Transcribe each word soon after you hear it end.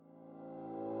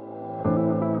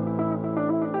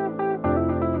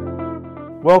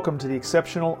Welcome to the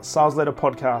Exceptional Sales Leader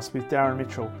Podcast with Darren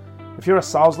Mitchell. If you're a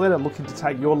sales leader looking to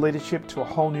take your leadership to a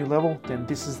whole new level, then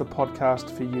this is the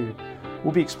podcast for you.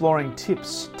 We'll be exploring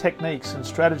tips, techniques, and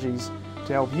strategies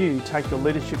to help you take your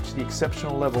leadership to the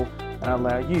exceptional level and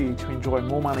allow you to enjoy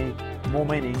more money, more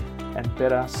meaning, and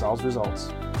better sales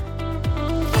results.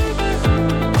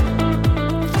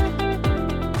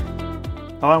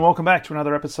 Hello and welcome back to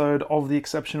another episode of the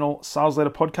Exceptional Sales Leader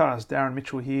Podcast. Darren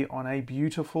Mitchell here on a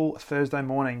beautiful Thursday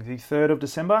morning, the 3rd of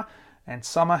December, and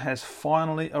summer has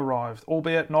finally arrived,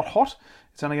 albeit not hot.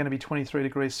 It's only going to be 23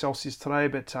 degrees Celsius today,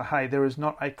 but hey, there is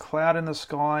not a cloud in the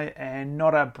sky and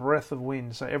not a breath of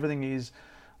wind, so everything is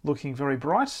looking very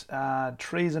bright.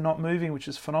 Trees are not moving, which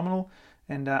is phenomenal,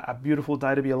 and a beautiful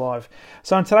day to be alive.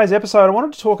 So in today's episode, I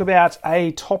wanted to talk about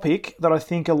a topic that I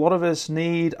think a lot of us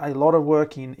need a lot of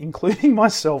work in, including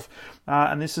myself,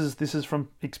 and this is from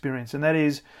experience, and that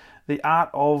is the art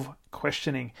of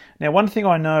questioning. Now, one thing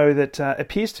I know that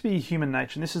appears to be human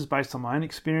nature, and this is based on my own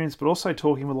experience, but also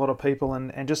talking with a lot of people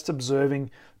and just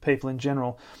observing people in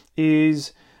general,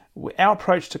 is our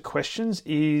approach to questions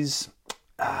is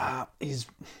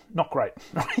not great.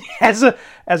 As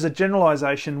a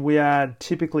generalization, we are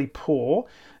typically poor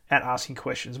at asking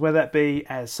questions, whether that be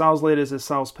as sales leaders, as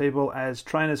salespeople, as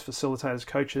trainers, facilitators,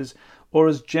 coaches, or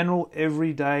as general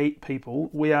everyday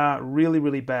people. We are really,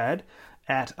 really bad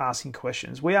at asking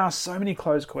questions. We ask so many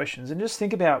closed questions, and just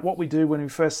think about what we do when we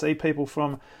first see people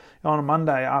on a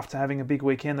Monday after having a big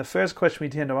weekend. The first question we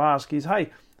tend to ask is,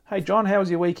 Hey John, how was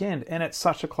your weekend? And it's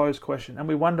such a closed question, and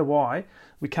we wonder why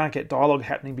we can't get dialogue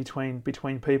happening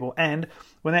between people. And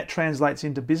when that translates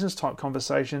into business type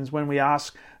conversations, when we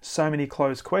ask so many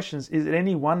closed questions, is it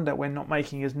any wonder we're not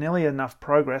making as nearly enough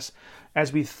progress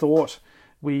as we thought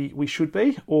we should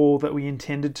be, or that we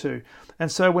intended to? And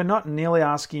so we're not nearly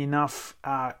asking enough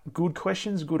good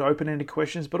questions, good open-ended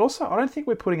questions, but also I don't think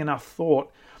we're putting enough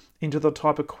thought into the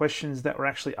type of questions that we're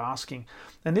actually asking.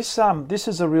 And this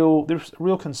is a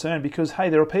real concern, because hey,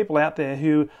 there are people out there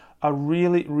who are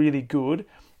really, really good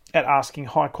at asking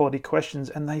high quality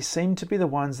questions, and they seem to be the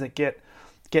ones that get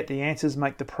the answers,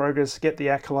 make the progress, get the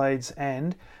accolades,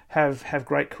 and have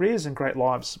great careers and great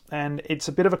lives. And it's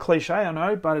a bit of a cliche, I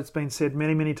know, but it's been said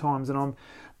many, many times, and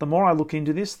the more I look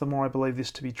into this, the more I believe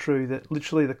this to be true, that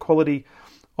literally the quality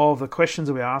of the questions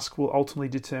that we ask will ultimately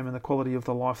determine the quality of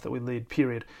the life that we lead,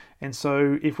 period. And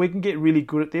so if we can get really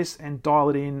good at this and dial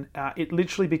it in, it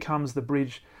literally becomes the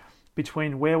bridge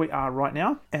between where we are right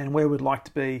now and where we'd like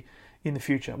to be in the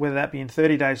future, whether that be in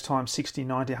 30 days time, 60,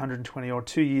 90, 120, or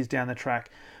 2 years down the track.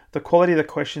 The quality of the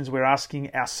questions we're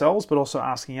asking ourselves, but also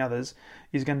asking others,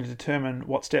 is going to determine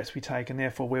what steps we take and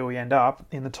therefore where we end up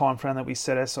in the time frame that we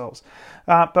set ourselves.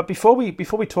 But before we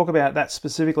talk about that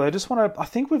specifically,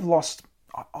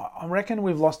 I reckon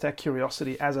we've lost our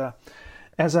curiosity as a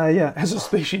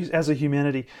species, as a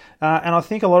humanity, and I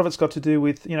think a lot of it's got to do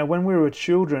with, when we were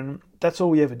children, that's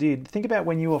all we ever did. Think about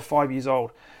when you were 5 years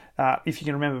old, if you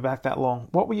can remember back that long.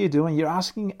 What were you doing? You're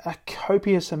asking a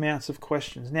copious amounts of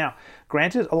questions. Now,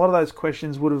 granted, a lot of those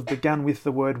questions would have begun with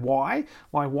the word why.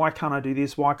 Like, why can't I do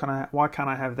this? Why can't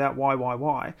I have that?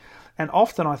 Why? And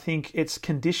often I think it's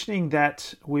conditioning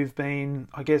that we've been,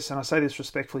 I guess, and I say this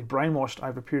respectfully, brainwashed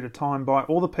over a period of time by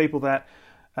all the people that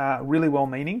are really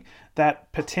well-meaning,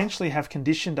 that potentially have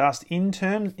conditioned us in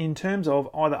terms of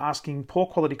either asking poor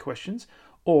quality questions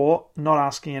or not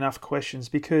asking enough questions.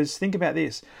 Because think about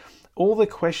this. All the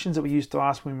questions that we used to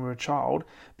ask when we were a child,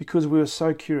 because we were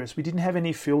so curious, we didn't have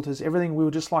any filters, everything, we were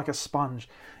just like a sponge.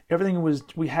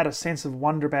 We had a sense of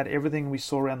wonder about everything we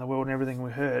saw around the world and everything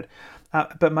we heard.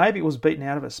 But maybe it was beaten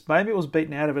out of us.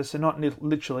 And not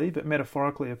literally, but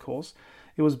metaphorically, of course.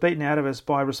 It was beaten out of us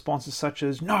by responses such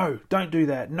as, no, don't do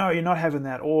that. No, you're not having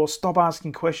that. Or stop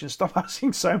asking questions. Stop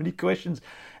asking so many questions.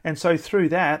 And so through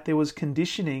that, there was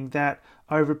conditioning that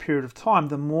over a period of time,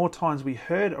 the more times we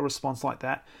heard a response like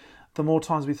that, the more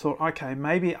times we thought, okay,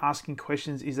 maybe asking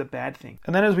questions is a bad thing.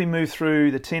 And then as we move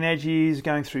through the teenage years,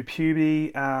 going through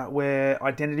puberty, where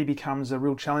identity becomes a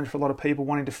real challenge for a lot of people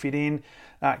wanting to fit in,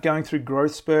 going through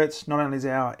growth spurts, not only is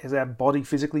our body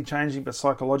physically changing, but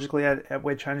psychologically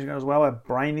we're changing as well. Our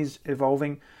brain is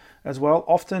evolving as well.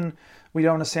 Often we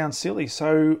don't want to sound silly,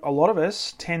 so a lot of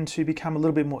us tend to become a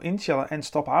little bit more insular and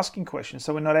stop asking questions.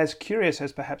 So we're not as curious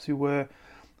as perhaps we were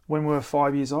when we were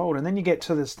 5 years old. And then you get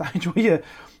to the stage where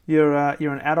you're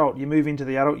an adult, you move into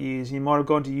the adult years, you might have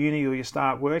gone to uni or you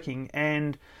start working,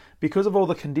 and because of all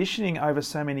the conditioning over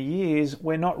so many years,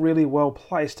 we're not really well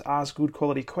placed to ask good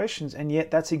quality questions, and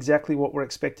yet that's exactly what we're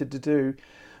expected to do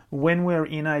when we're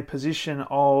in a position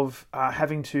of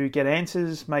having to get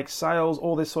answers, make sales,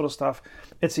 all this sort of stuff,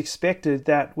 it's expected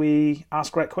that we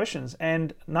ask great questions.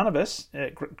 And none of us,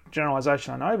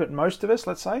 generalization I know, but most of us,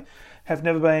 let's say, have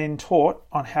never been taught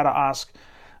on how to ask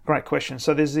great questions.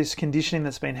 So there's this conditioning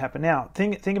that's been happening. Now,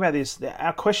 think about this.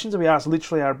 Our questions that we ask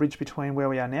literally are a bridge between where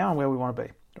we are now and where we want to be.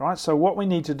 Right? So what we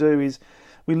need to do is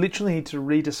we literally need to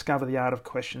rediscover the art of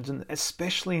questions, and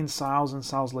especially in sales and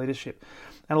sales leadership.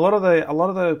 And a lot of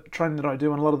the training that I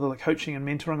do and a lot of the coaching and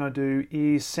mentoring I do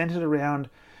is centered around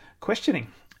questioning.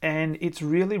 And it's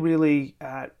really, really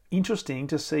interesting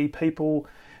to see people,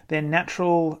 their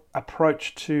natural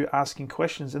approach to asking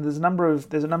questions. And there's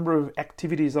a number of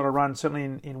activities that I run,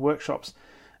 certainly in workshops,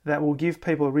 that will give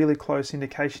people a really close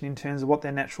indication in terms of what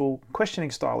their natural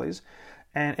questioning style is.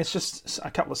 And it's just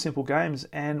a couple of simple games.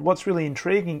 And what's really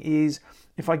intriguing is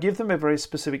if I give them a very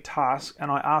specific task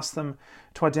and I ask them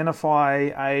to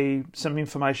identify some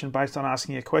information based on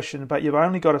asking a question, but you've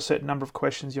only got a certain number of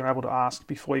questions you're able to ask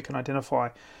before you can identify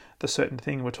the certain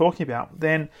thing we're talking about,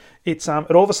 then it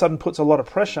all of a sudden puts a lot of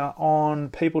pressure on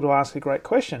people to ask a great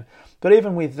question. But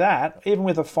even with that, even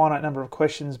with a finite number of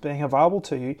questions being available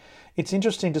to you, it's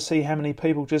interesting to see how many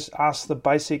people just ask the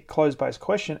basic closed-based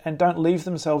question and don't leave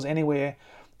themselves anywhere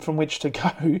from which to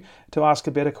go to ask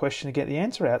a better question to get the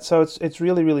answer out. So it's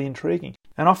really, really intriguing.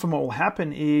 And often what will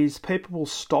happen is people will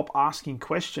stop asking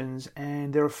questions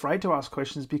and they're afraid to ask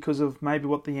questions because of maybe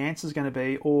what the answer is going to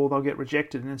be, or they'll get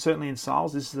rejected. And certainly in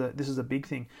sales, this is a big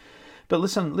thing. But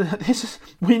listen,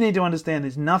 we need to understand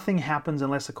this. Nothing happens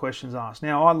unless a question's asked.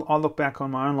 Now, I look back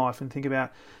on my own life and think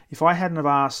about if I hadn't have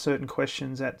asked certain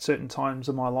questions at certain times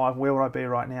of my life, where would I be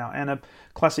right now? And a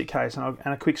classic case, and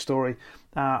a quick story.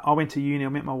 I went to uni, I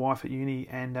met my wife at uni,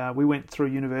 and we went through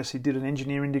university, did an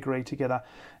engineering degree together.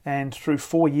 And through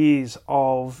 4 years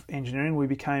of engineering, we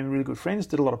became really good friends,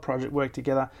 did a lot of project work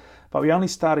together. But we only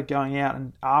started going out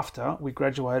and after we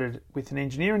graduated with an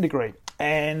engineering degree.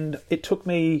 And it took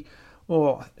me...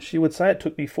 Well, she would say it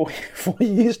took me 4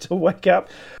 years to wake up,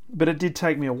 but it did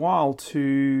take me a while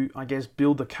to, I guess,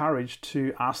 build the courage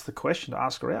to ask the question, to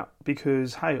ask her out.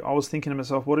 Because, hey, I was thinking to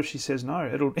myself, what if she says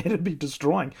no? It'd be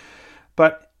destroying.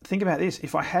 But think about this.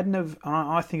 If I hadn't have, and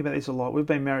I think about this a lot, we've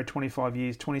been married 25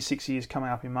 years, 26 years coming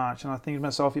up in March, and I think to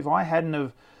myself, if I hadn't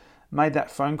have made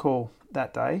that phone call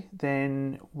that day,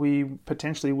 then we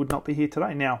potentially would not be here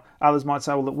today. Now, others might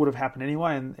say, well, it would have happened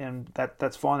anyway, and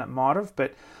that's fine, that might have,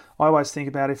 but I always think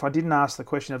about if I didn't ask the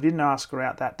question, if I didn't ask her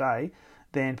out that day,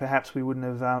 then perhaps we wouldn't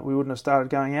have started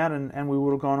going out, and we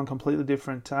would have gone on completely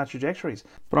different trajectories.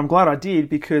 But I'm glad I did,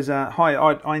 because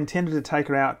I intended to take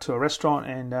her out to a restaurant,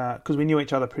 and because we knew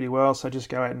each other pretty well, so just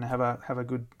go out and have a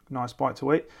good nice bite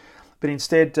to eat. But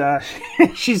instead,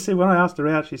 she said, when I asked her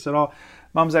out, she said, "Oh,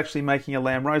 Mum's actually making a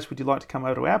lamb roast. Would you like to come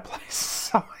over to our place?"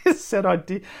 So I said I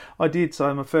did.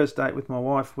 So my first date with my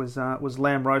wife was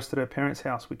lamb roast at her parents'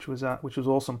 house, which was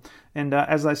awesome. And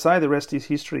as they say, the rest is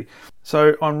history.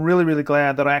 So I'm really, really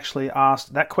glad that I actually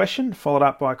asked that question, followed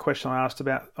up by a question I asked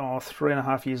about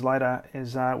 3.5 years later,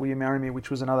 is will you marry me? Which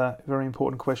was another very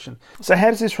important question. So how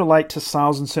does this relate to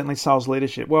sales, and certainly sales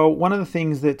leadership? Well, one of the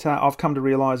things that I've come to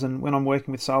realize, and when I'm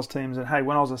working with sales teams, and hey,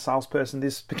 when I was a salesperson,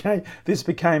 this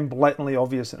became blatantly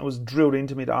obvious, and it was drilled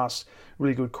into me to ask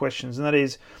really good questions. And that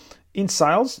is, in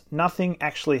sales, nothing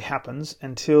actually happens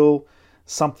until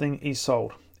something is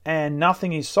sold. And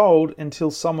nothing is sold until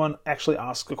someone actually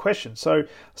asks a question. So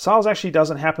sales actually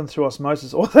doesn't happen through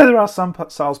osmosis, although there are some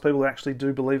salespeople who actually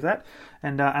do believe that.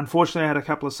 And unfortunately, I had a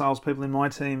couple of salespeople in my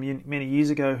team many years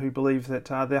ago who believed that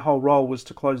their whole role was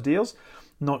to close deals,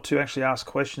 not to actually ask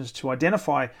questions to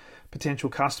identify potential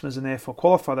customers and therefore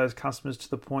qualify those customers to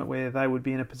the point where they would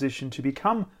be in a position to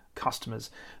become customers.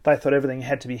 They thought everything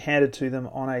had to be handed to them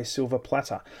on a silver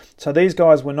platter. So these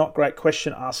guys were not great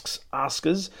question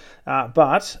askers,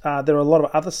 but there are a lot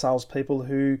of other salespeople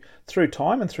who, through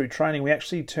time and through training, we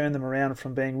actually turned them around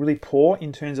from being really poor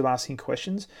in terms of asking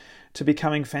questions to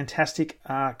becoming fantastic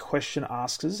question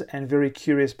askers and very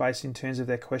curious based in terms of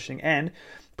their questioning, and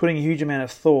putting a huge amount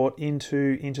of thought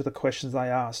into the questions they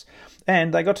asked.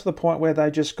 And they got to the point where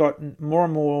they just got more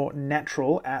and more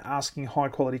natural at asking high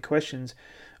quality questions,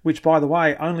 which, by the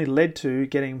way, only led to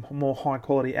getting more high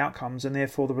quality outcomes, and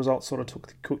therefore the results sort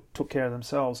of took care of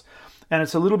themselves. And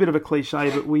it's a little bit of a cliche,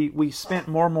 but we spent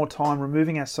more and more time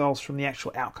removing ourselves from the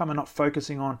actual outcome and not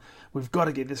focusing on, we've got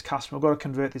to get this customer, we've got to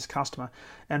convert this customer,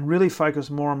 and really focus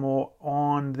more and more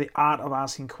on the art of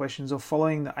asking questions, or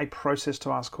following a process to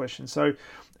ask questions. So,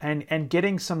 and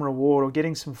getting some reward or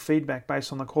getting some feedback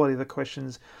based on the quality of the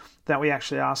questions that we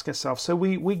actually ask ourselves. So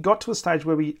we got to a stage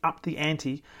where we upped the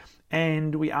ante,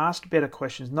 and we asked better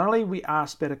questions. Not only we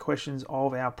asked better questions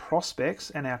of our prospects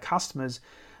and our customers,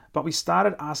 but we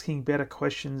started asking better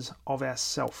questions of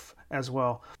ourselves as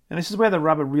well. And this is where the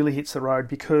rubber really hits the road,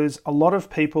 because a lot of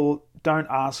people don't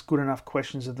ask good enough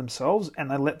questions of themselves,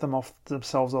 and they let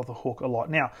themselves off the hook a lot.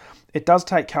 Now, it does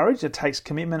take courage, it takes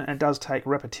commitment, and it does take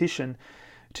repetition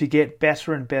to get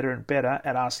better and better and better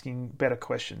at asking better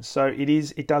questions. So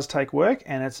it does take work,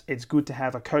 and it's good to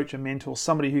have a coach, a mentor,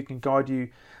 somebody who can guide you,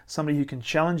 somebody who can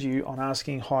challenge you on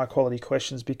asking high quality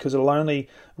questions, because it'll only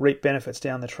reap benefits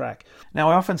down the track.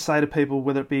 Now, I often say to people,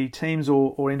 whether it be teams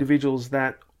or individuals,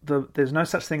 that there's no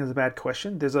such thing as a bad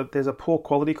question. There's a poor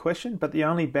quality question, but the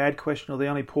only bad question or the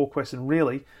only poor question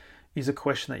really is a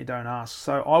question that you don't ask.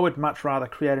 So I would much rather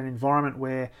create an environment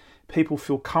where people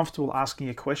feel comfortable asking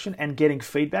a question and getting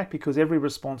feedback, because every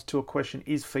response to a question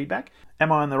is feedback.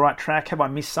 Am I on the right track? Have I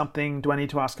missed something? Do I need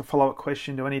to ask a follow-up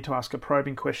question? Do I need to ask a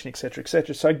probing question, etc.,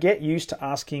 etc.? So get used to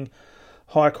asking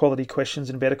higher quality questions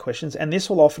and better questions, and this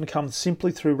will often come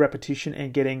simply through repetition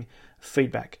and getting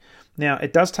feedback. Now,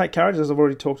 it does take courage, as I've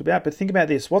already talked about, but think about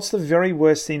this. What's the very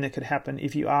worst thing that could happen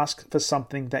if you ask for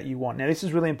something that you want? Now, this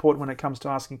is really important when it comes to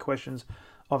asking questions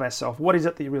of ourselves. What is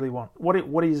it that you really want?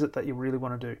 What is it that you really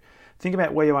want to do? Think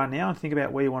about where you are now and think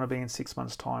about where you want to be in 6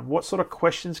 months' time. What sort of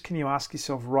questions can you ask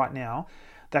yourself right now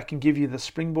that can give you the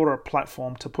springboard or a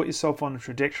platform to put yourself on a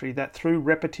trajectory that through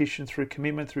repetition, through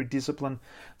commitment, through discipline,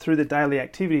 through the daily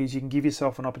activities, you can give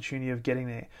yourself an opportunity of getting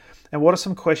there? And what are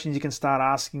some questions you can start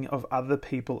asking of other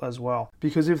people as well?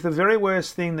 Because if the very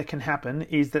worst thing that can happen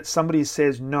is that somebody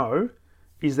says no,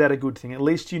 is that a good thing? At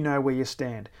least you know where you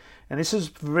stand. And this is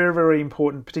very, very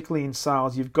important, particularly in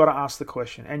sales. You've got to ask the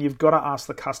question, and you've got to ask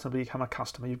the customer to become a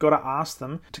customer. You've got to ask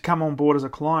them to come on board as a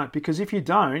client, because if you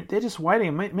don't, they're just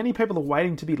waiting. Many people are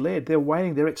waiting to be led. They're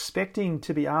waiting. They're expecting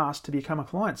to be asked to become a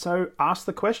client. So ask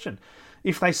the question.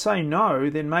 If they say no,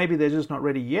 then maybe they're just not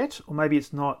ready yet, or maybe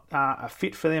it's not a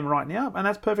fit for them right now, and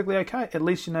that's perfectly okay. At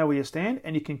least you know where you stand,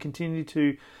 and you can continue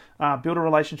to build a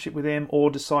relationship with them, or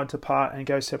decide to part and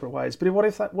go separate ways. But what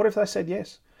if they said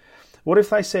yes? What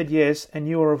if they said yes and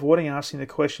you were avoiding asking the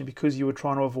question because you were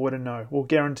trying to avoid a no? Well,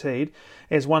 guaranteed,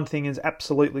 as one thing is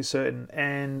absolutely certain,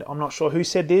 and I'm not sure who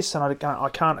said this, and I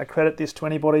can't accredit this to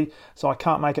anybody, so I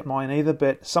can't make it mine either,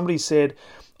 but somebody said,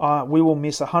 we will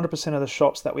miss 100% of the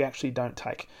shots that we actually don't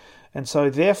take. And so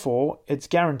therefore, it's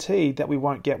guaranteed that we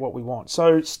won't get what we want.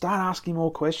 So start asking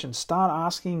more questions. Start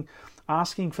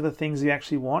asking for the things you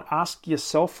actually want. Ask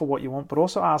yourself for what you want, but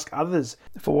also ask others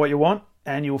for what you want.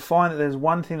 And you'll find that there's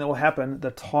one thing that will happen: the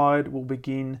tide will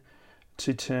begin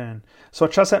to turn. So I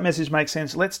trust that message makes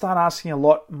sense. Let's start asking a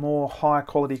lot more high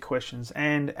quality questions.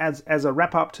 And as a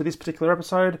wrap up to this particular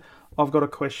episode, I've got a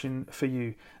question for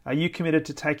you. Are you committed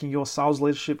to taking your sales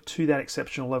leadership to that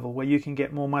exceptional level where you can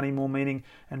get more money, more meaning,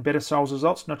 and better sales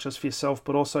results, not just for yourself,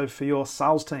 but also for your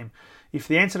sales team? If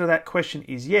the answer to that question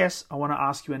is yes, I want to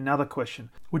ask you another question.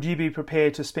 Would you be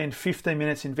prepared to spend 15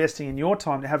 minutes investing in your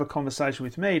time to have a conversation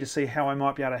with me to see how I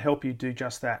might be able to help you do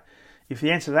just that? If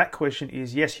the answer to that question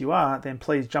is yes, you are, then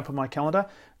please jump on my calendar,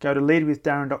 go to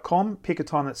leadwithdarren.com, pick a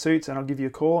time that suits, and I'll give you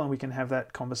a call and we can have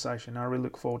that conversation. I really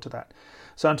look forward to that.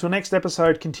 So until next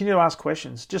episode, continue to ask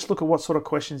questions. Just look at what sort of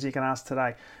questions you can ask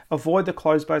today. Avoid the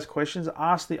closed-based questions.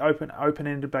 Ask the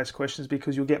open-ended based questions,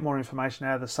 because you'll get more information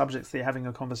out of the subjects that you're having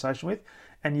a conversation with,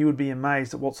 and you would be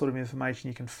amazed at what sort of information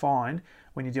you can find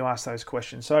when you do ask those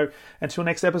questions. So until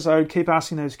next episode, keep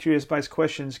asking those curious-based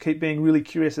questions. Keep being really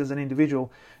curious as an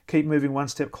individual. Keep moving one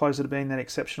step closer to being that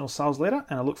exceptional sales leader,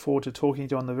 and I look forward to talking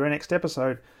to you on the very next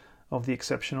episode of the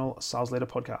Exceptional Sales Leader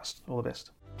Podcast. All the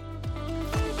best.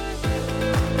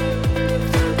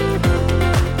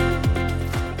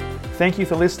 Thank you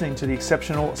for listening to the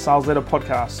Exceptional Sales Leader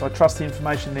Podcast. I trust the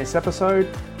information in this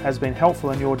episode has been helpful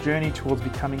in your journey towards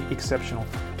becoming exceptional.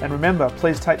 And remember,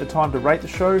 please take the time to rate the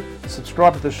show,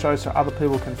 subscribe to the show so other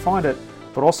people can find it,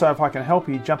 but also if I can help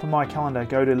you, jump on my calendar,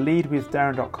 go to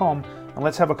leadwithdarren.com, and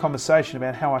let's have a conversation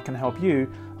about how I can help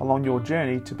you along your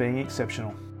journey to being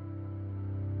exceptional.